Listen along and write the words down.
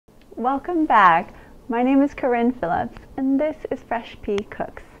Welcome back. My name is Corinne Phillips and this is Fresh Pea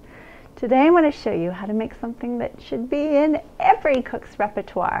Cooks. Today I'm going to show you how to make something that should be in every cook's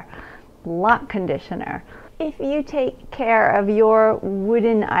repertoire, block conditioner. If you take care of your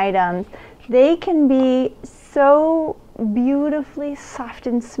wooden items, they can be so beautifully soft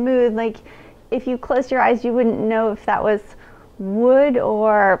and smooth. Like if you closed your eyes, you wouldn't know if that was wood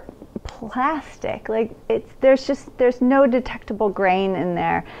or plastic. Like there's no detectable grain in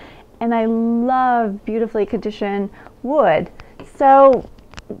there. And I love beautifully conditioned wood. So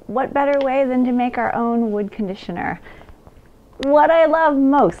what better way than to make our own wood conditioner? What I love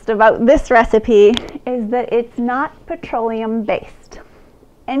most about this recipe is that it's not petroleum based.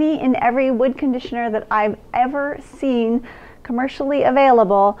 Any and every wood conditioner that I've ever seen commercially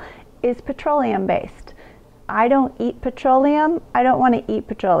available is petroleum based. I don't eat petroleum. I don't want to eat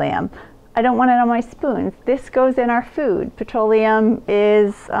petroleum. I don't want it on my spoons. This goes in our food. Petroleum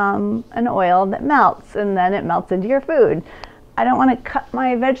is an oil that melts and then it melts into your food. I don't want to cut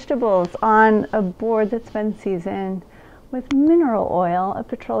my vegetables on a board that's been seasoned with mineral oil, a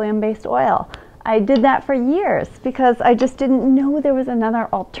petroleum-based oil. I did that for years because I just didn't know there was another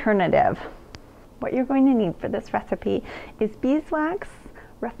alternative. What you're going to need for this recipe is beeswax,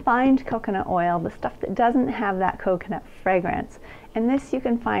 refined coconut oil, the stuff that doesn't have that coconut fragrance. And this you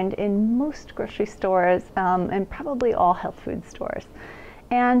can find in most grocery stores and probably all health food stores.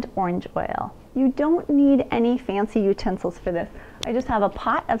 And orange oil. You don't need any fancy utensils for this. I just have a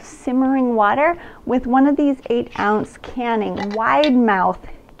pot of simmering water with one of these 8-ounce canning, wide mouth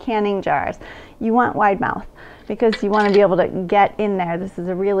canning jars. You want wide mouth because you want to be able to get in there. This is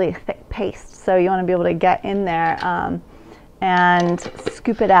a really thick paste, so you want to be able to get in there and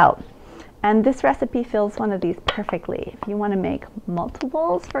scoop it out. And this recipe fills one of these perfectly. If you want to make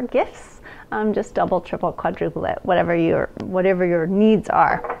multiples for gifts, just double, triple, quadruple it, whatever your needs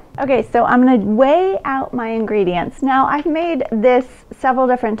are. Okay, so I'm going to weigh out my ingredients. Now, I've made this several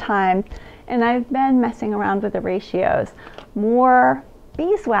different times, and I've been messing around with the ratios. More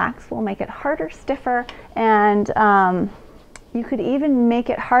beeswax will make it harder, stiffer, and you could even make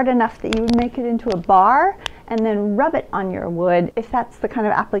it hard enough that you would make it into a bar and then rub it on your wood if that's the kind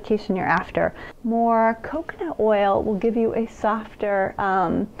of application you're after. More coconut oil will give you a softer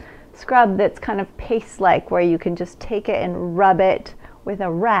scrub that's kind of paste-like, where you can just take it and rub it with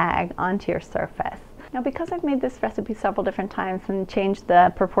a rag onto your surface. Now, because I've made this recipe several different times and changed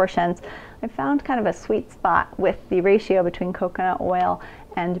the proportions, I found kind of a sweet spot with the ratio between coconut oil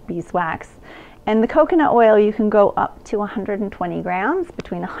and beeswax. And the coconut oil, you can go up to 120 grams,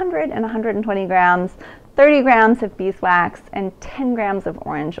 between 100 and 120 grams, 30 grams of beeswax, and 10 grams of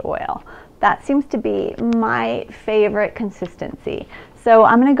orange oil. That seems to be my favorite consistency. So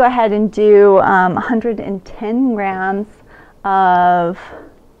I'm going to go ahead and do 110 grams of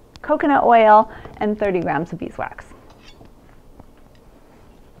coconut oil and 30 grams of beeswax.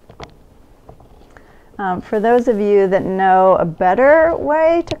 For those of you that know a better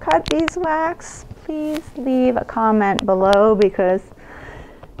way to cut beeswax, please leave a comment below, because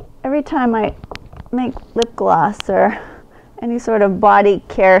every time I make lip gloss or any sort of body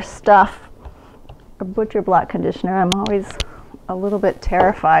care stuff or butcher block conditioner, I'm always a little bit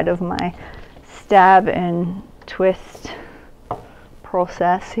terrified of my stab and twist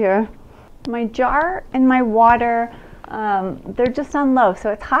process here. My jar and my water, they're just on low,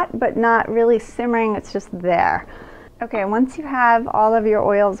 so it's hot but not really simmering, it's just there. Okay, once you have all of your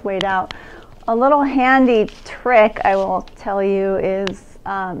oils weighed out, a little handy trick I will tell you is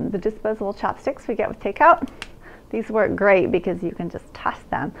the disposable chopsticks we get with takeout. These work great because you can just toss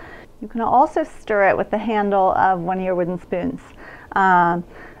them. You can also stir it with the handle of one of your wooden spoons.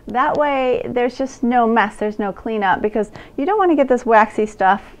 That way there's just no mess, there's no cleanup, because you don't want to get this waxy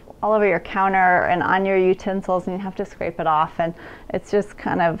stuff all over your counter and on your utensils and you have to scrape it off, and it's just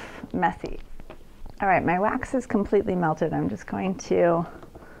kind of messy. All right, my wax is completely melted. I'm just going to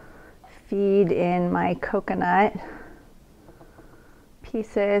feed in my coconut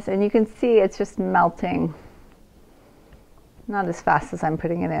pieces, and you can see it's just melting. Not as fast as I'm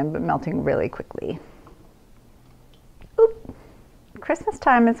putting it in, but melting really quickly. Oop. Christmas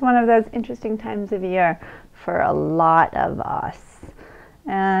time is one of those interesting times of year for a lot of us.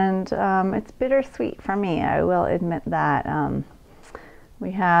 And it's bittersweet for me, I will admit that.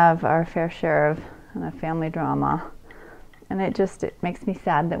 We have our fair share of family drama, and it makes me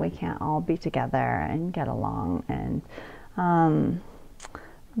sad that we can't all be together and get along. And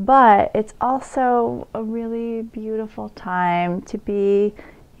but it's also a really beautiful time to be,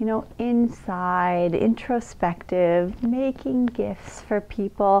 you know, inside, introspective, making gifts for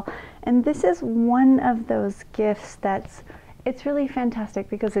people. And this is one of those gifts that's it's really fantastic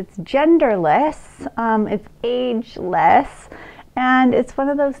because it's genderless, it's ageless, and it's one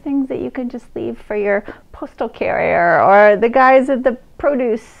of those things that you can just leave for your postal carrier or the guys at the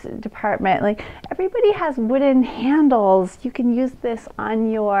produce department. Like, everybody has wooden handles. You can use this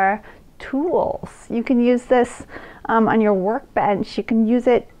on your tools. You can use this on your workbench. You can use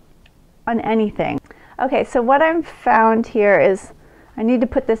it on anything. Okay, so what I've found here is I need to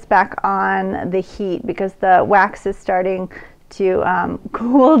put this back on the heat because the wax is starting to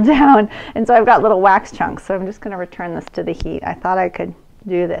cool down, and so I've got little wax chunks, so I'm just going to return this to the heat. I thought I could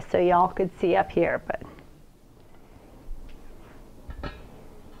do this so y'all could see up here, but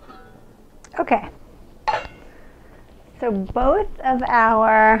okay. So both of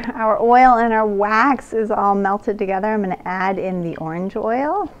our oil and our wax is all melted together. I'm going to add in the orange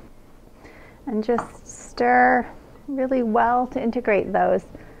oil and just stir really well to integrate those,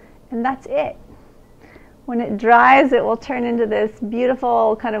 and that's it. When it dries, it will turn into this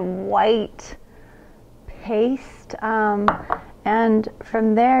beautiful kind of white paste, and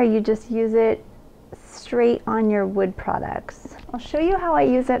from there you just use it straight on your wood products. I'll show you how I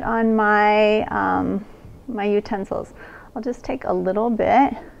use it on my my utensils. I'll just take a little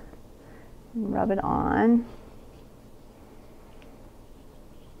bit and rub it on,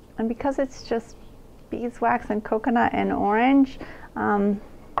 and because it's just beeswax and coconut and orange,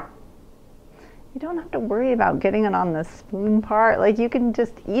 you don't have to worry about getting it on the spoon part. Like, you can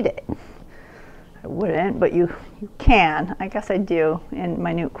just eat it. I wouldn't, but you can. I guess I do in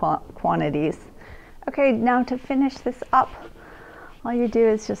minute quantities. Okay, now to finish this up, all you do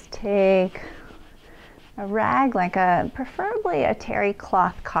is just take a rag, like preferably a terry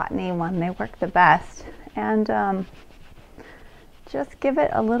cloth cottony one. They work the best. And just give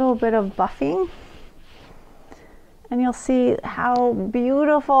it a little bit of buffing. And you'll see how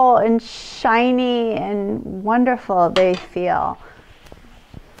beautiful and shiny and wonderful they feel.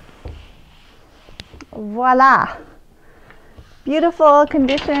 Voila! Beautiful,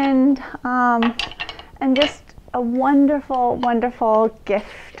 conditioned, and just a wonderful, wonderful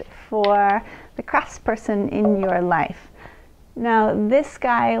gift for the craftsperson in your life. Now, this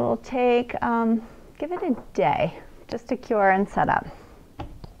guy will take, give it a day just to cure and set up.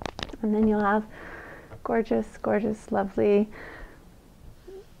 And then you'll have gorgeous, gorgeous, lovely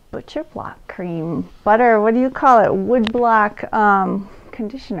butcher block cream, butter, what do you call it? Wood block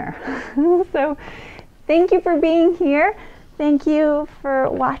conditioner. So thank you for being here. Thank you for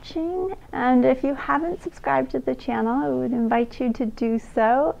watching. And if you haven't subscribed to the channel, I would invite you to do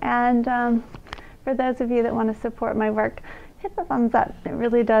so. And for those of you that want to support my work, hit the thumbs up. It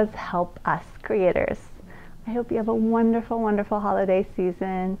really does help us creators. I hope you have a wonderful, wonderful holiday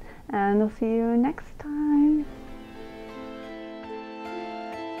season, and we'll see you next time.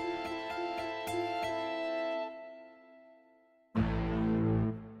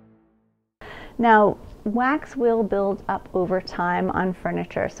 Now, wax will build up over time on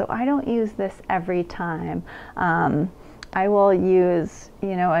furniture, so I don't use this every time. I will use,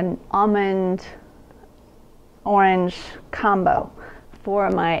 you know, an almond orange combo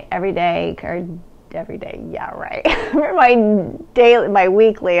for my everyday, yeah, right, for my daily, my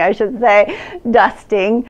weekly, I should say, dusting.